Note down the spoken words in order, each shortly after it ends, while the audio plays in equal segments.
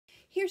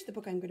here's the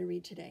book I'm going to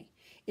read today.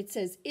 It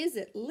says, is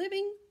it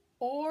living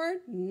or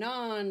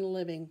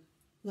non-living?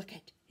 Look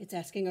it, it's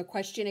asking a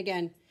question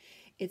again.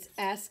 It's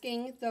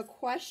asking the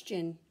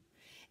question.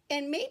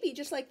 And maybe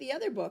just like the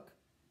other book,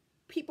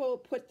 people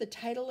put the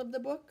title of the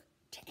book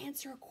to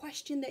answer a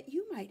question that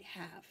you might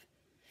have.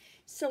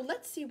 So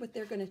let's see what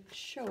they're going to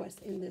show us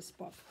in this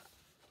book.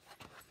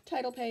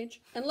 Title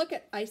page. And look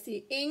at, I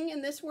see ing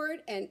in this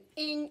word and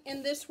ing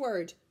in this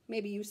word.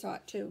 Maybe you saw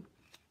it too.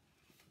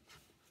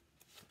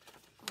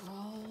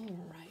 All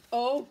right.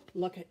 Oh,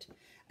 look at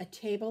a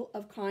table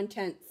of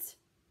contents.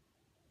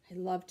 I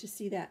love to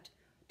see that.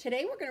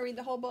 Today we're going to read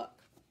the whole book.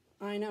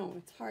 I know,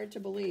 it's hard to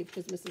believe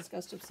because Mrs.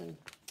 Gustafson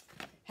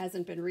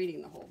hasn't been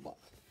reading the whole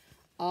book.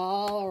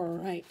 All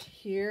right,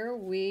 here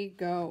we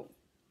go.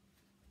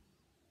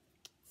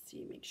 Let's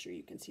see, make sure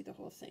you can see the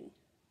whole thing.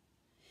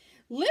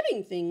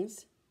 Living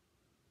things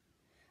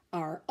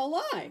are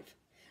alive.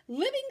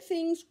 Living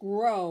things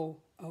grow.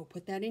 Oh,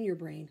 put that in your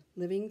brain.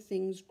 Living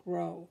things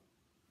grow.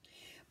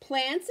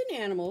 Plants and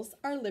animals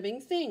are living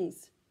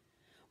things.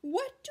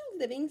 What do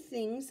living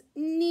things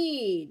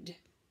need?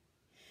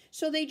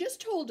 So they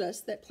just told us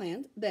that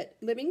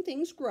living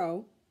things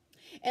grow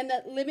and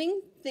that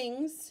living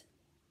things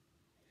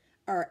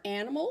are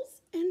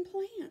animals and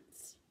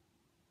plants.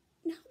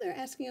 Now they're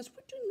asking us,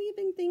 what do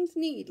living things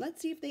need?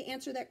 Let's see if they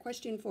answer that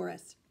question for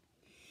us.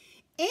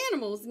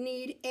 Animals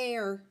need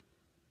air,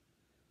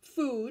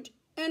 food,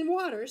 and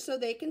water so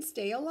they can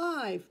stay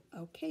alive.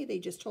 Okay, they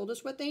just told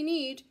us what they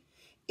need.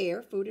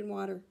 Air, food, and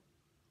water.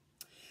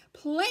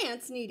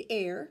 Plants need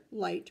air,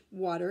 light,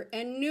 water,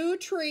 and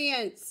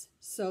nutrients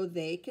so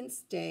they can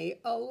stay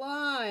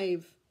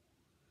alive.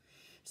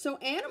 So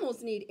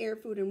animals need air,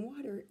 food, and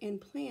water, and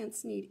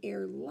plants need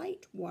air,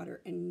 light,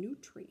 water, and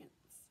nutrients.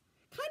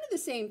 Kind of the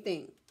same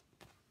thing.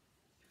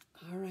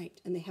 All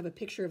right, and they have a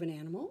picture of an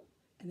animal,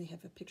 and they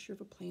have a picture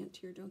of a plant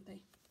here, don't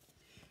they?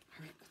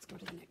 All right, let's go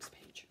to the next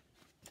page.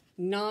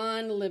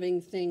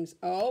 Non-living things.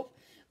 Oh,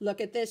 look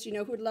at this. You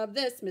know who'd love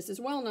this? Mrs.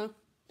 Wellna.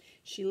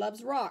 She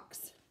loves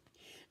rocks.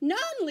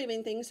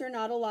 Non-living things are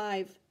not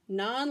alive.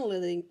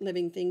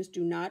 Non-living things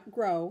do not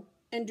grow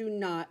and do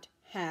not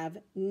have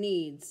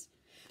needs.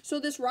 So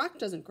this rock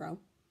doesn't grow,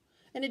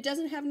 and it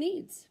doesn't have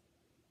needs.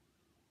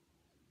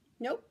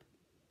 Nope.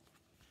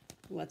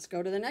 Let's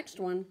go to the next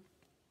one.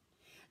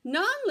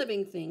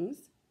 Non-living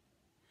things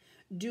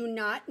do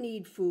not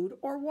need food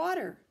or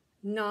water.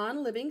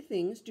 Non-living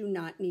things do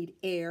not need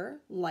air,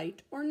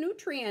 light, or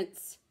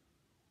nutrients.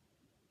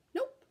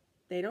 Nope,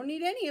 they don't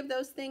need any of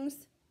those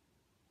things.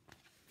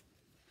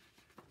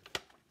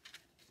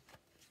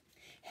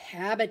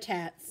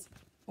 Habitats.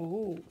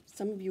 Oh,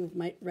 some of you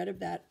might read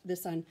of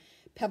this on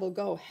Pebble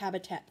Go,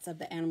 habitats of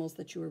the animals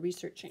that you were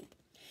researching.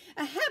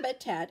 A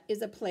habitat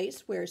is a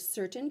place where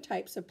certain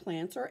types of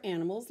plants or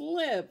animals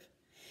live.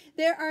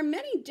 There are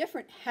many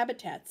different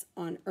habitats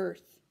on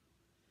Earth.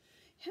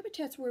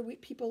 Habitats where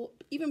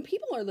even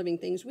people are living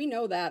things. We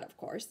know that, of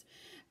course.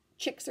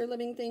 Chicks are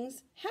living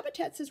things.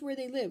 Habitats is where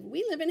they live.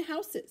 We live in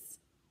houses,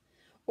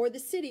 or the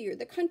city, or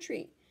the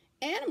country.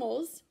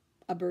 Animals,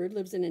 a bird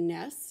lives in a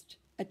nest.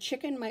 A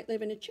chicken might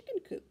live in a chicken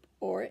coop,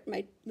 or it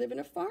might live at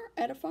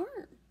a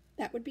farm.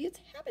 That would be its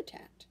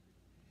habitat.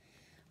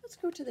 Let's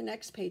go to the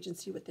next page and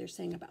see what they're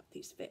saying about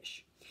these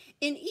fish.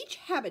 In each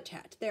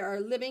habitat, there are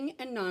living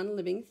and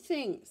non-living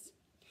things.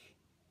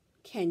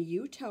 Can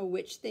you tell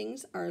which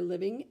things are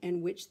living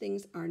and which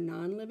things are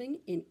non-living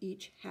in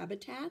each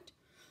habitat?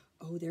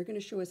 Oh, they're going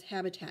to show us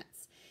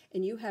habitats,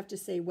 and you have to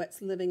say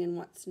what's living and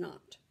what's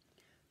not.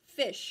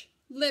 Fish,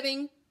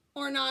 living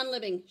or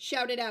non-living?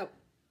 Shout it out.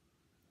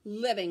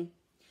 Living.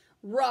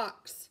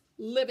 Rocks,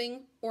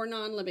 living or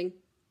non-living?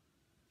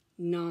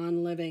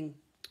 Non-living.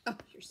 Oh,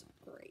 you're so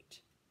great.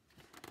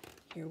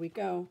 Here we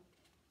go.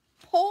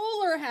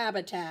 Polar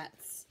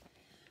habitats.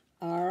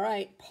 All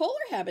right, polar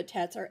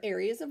habitats are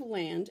areas of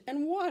land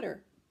and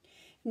water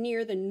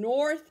near the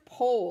North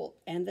Pole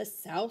and the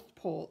South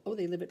Pole. Oh,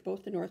 they live at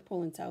both the North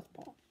Pole and South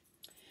Pole.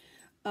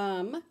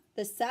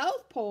 The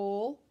South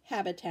Pole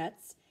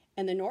habitats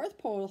and the North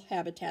Pole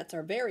habitats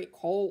are very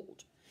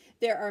cold.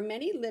 There are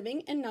many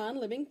living and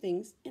non-living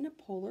things in a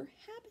polar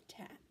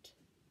habitat.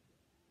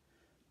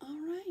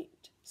 All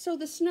right, so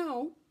the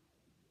snow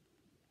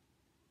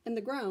and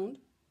the ground,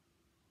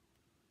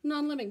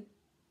 non-living.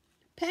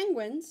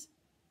 Penguins,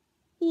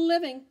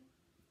 living.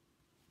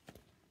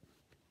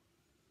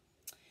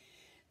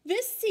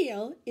 This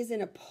seal is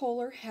in a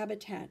polar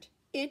habitat.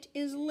 It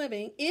is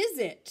living. Is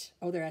it?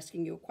 Oh, they're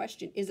asking you a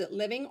question. Is it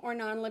living or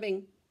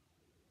non-living?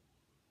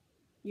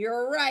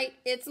 You're right.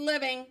 It's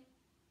living.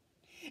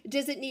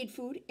 Does it need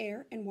food,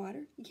 air, and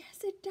water?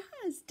 Yes, it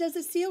does. Does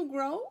a seal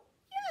grow?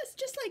 Yes,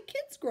 just like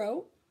kids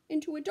grow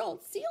into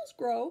adults. Seals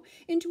grow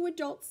into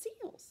adult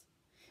seals.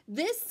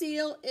 This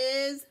seal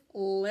is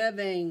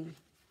living.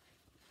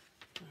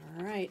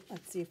 All right,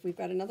 let's see if we've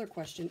got another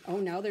question. Oh,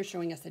 now they're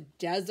showing us a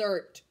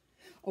desert.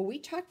 Oh, we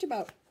talked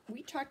about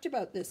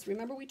this.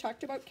 Remember we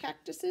talked about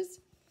cactuses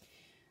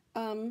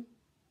in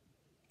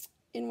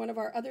one of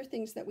our other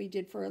things that we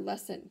did for a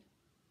lesson.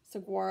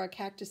 Saguaro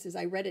cactuses.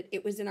 I read it.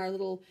 It was in our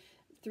little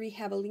 3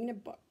 Javelina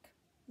book.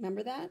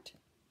 Remember that?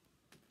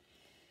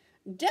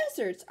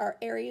 Deserts are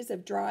areas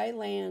of dry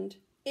land.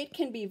 It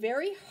can be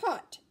very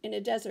hot in a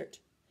desert.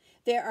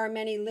 There are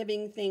many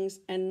living things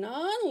and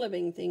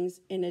non-living things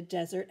in a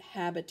desert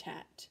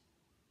habitat.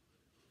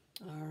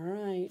 All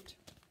right.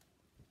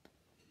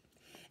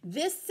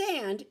 This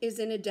sand is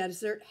in a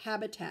desert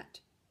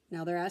habitat.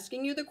 Now they're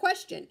asking you the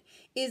question,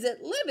 is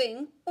it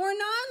living or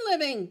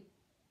non-living?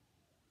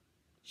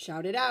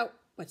 Shout it out.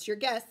 What's your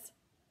guess?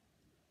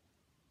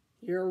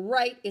 You're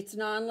right, it's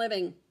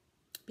non-living.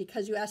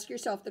 Because you ask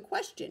yourself the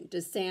question,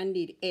 does sand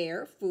need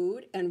air,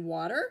 food, and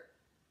water?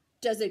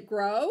 Does it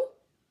grow?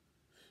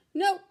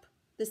 Nope,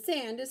 the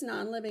sand is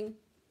non-living.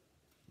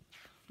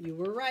 You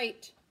were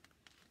right.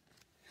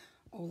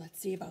 Oh,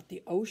 let's see about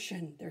the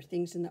ocean. There are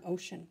things in the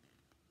ocean.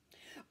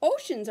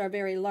 Oceans are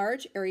very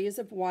large areas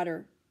of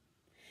water.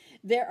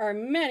 There are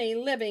many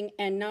living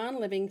and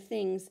non-living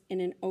things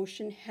in an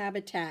ocean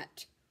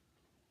habitat.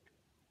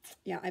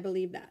 Yeah, I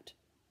believe that.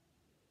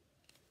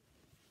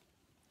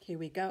 Here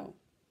we go.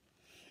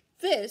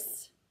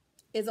 This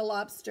is a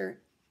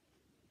lobster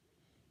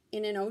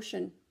in an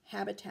ocean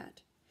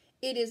habitat.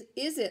 Is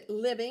it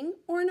living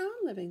or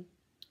non-living?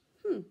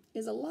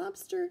 Is a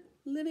lobster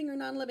living or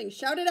non-living?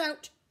 Shout it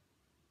out.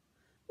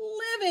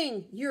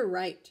 Living. You're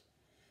right.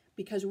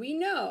 Because we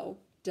know,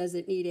 does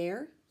it need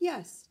air?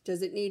 Yes.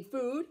 Does it need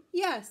food?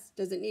 Yes.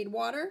 Does it need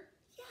water?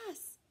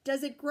 Yes.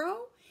 Does it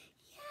grow?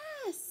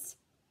 Yes.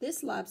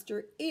 This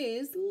lobster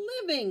is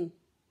living.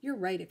 You're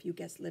right if you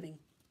guess living.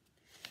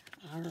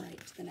 All right,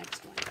 the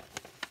next one.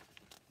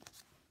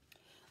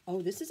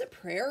 Oh, this is a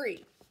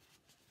prairie.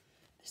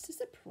 This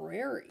is a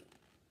prairie.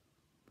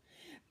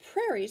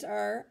 Prairies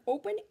are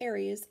open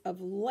areas of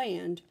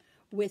land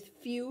with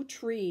few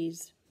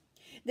trees.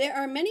 There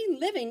are many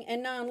living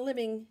and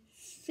non-living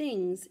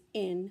things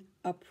in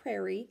a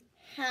prairie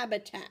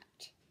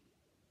habitat.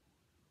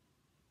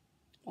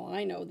 Well,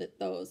 I know that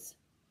those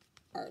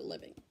are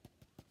living.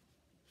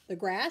 The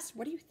grass,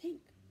 what do you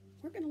think?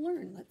 We're going to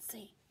learn. Let's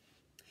see.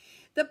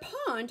 The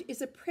pond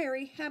is a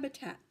prairie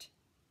habitat.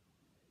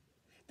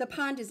 The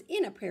pond is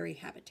in a prairie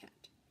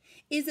habitat.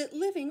 Is it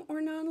living or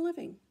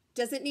non-living?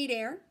 Does it need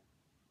air,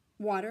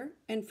 water,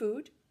 and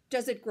food?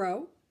 Does it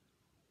grow?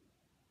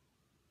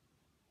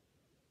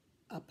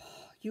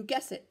 You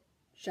guess it.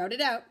 Shout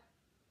it out.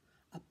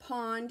 A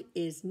pond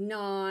is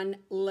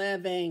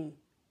non-living.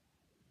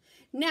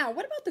 Now,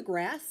 what about the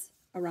grass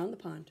around the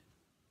pond?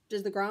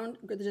 Does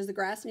the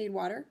grass need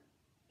water,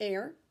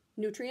 air,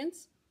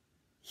 nutrients?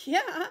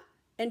 Yeah.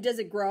 And does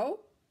it grow?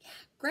 Yeah,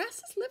 grass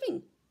is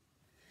living.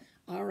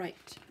 All right.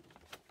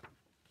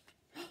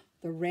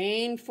 The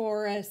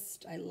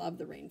rainforest. I love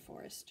the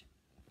rainforest.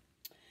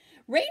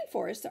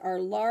 Rainforests are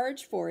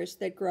large forests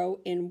that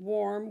grow in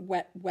warm,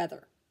 wet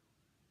weather.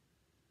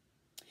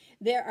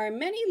 There are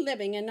many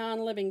living and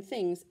non-living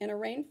things in a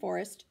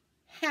rainforest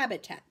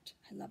habitat.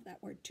 I love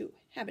that word too,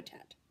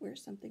 habitat, where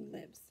something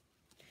lives.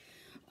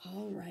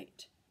 All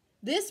right.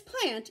 This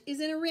plant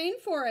is in a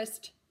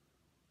rainforest.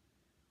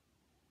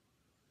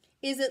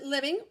 Is it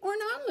living or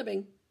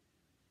non-living?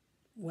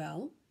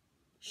 Well,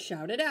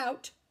 shout it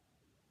out.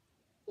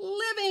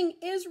 Living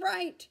is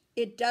right.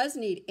 It does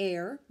need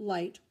air,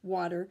 light,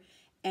 water,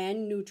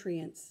 and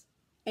nutrients.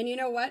 And you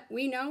know what?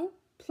 We know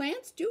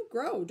plants do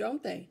grow,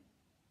 don't they?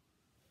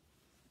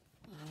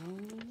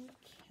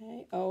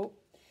 Okay. Oh,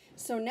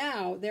 so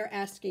now they're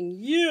asking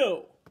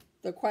you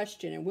the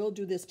question, and we'll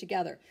do this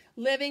together.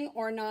 Living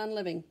or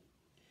non-living?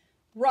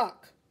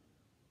 Rock.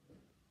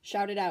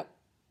 Shout it out.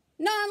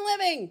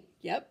 Non-living.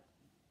 Yep.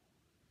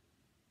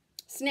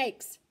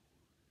 Snakes.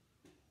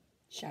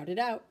 Shout it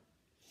out.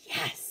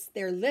 Yes,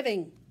 they're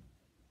living.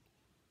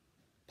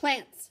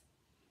 Plants.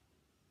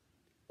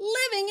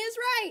 Living is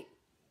right.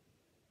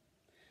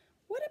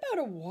 What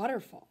about a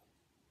waterfall?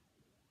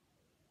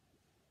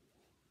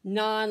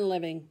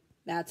 Non-living.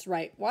 That's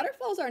right.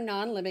 Waterfalls are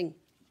non-living.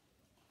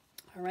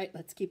 All right,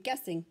 let's keep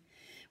guessing.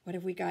 What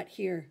have we got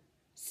here?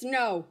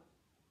 Snow.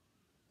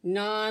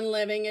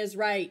 Non-living is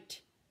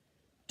right.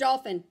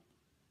 Dolphin.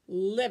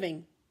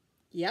 Living.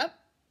 Yep.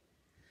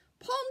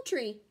 Palm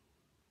tree.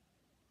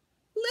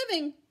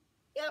 Living.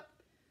 Yep.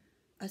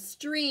 A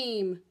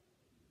stream.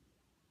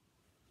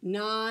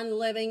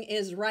 Non-living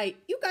is right.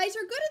 You guys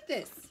are good at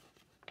this.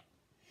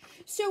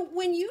 So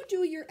when you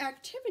do your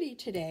activity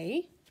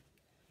today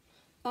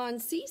on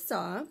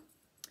Seesaw,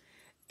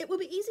 it will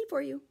be easy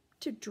for you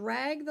to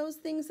drag those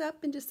things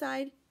up and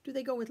decide, do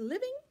they go with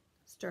living,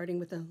 starting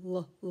with a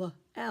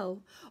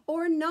L,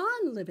 or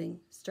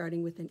non-living,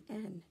 starting with an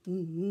N,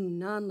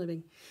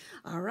 non-living.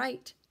 All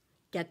right,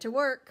 get to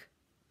work.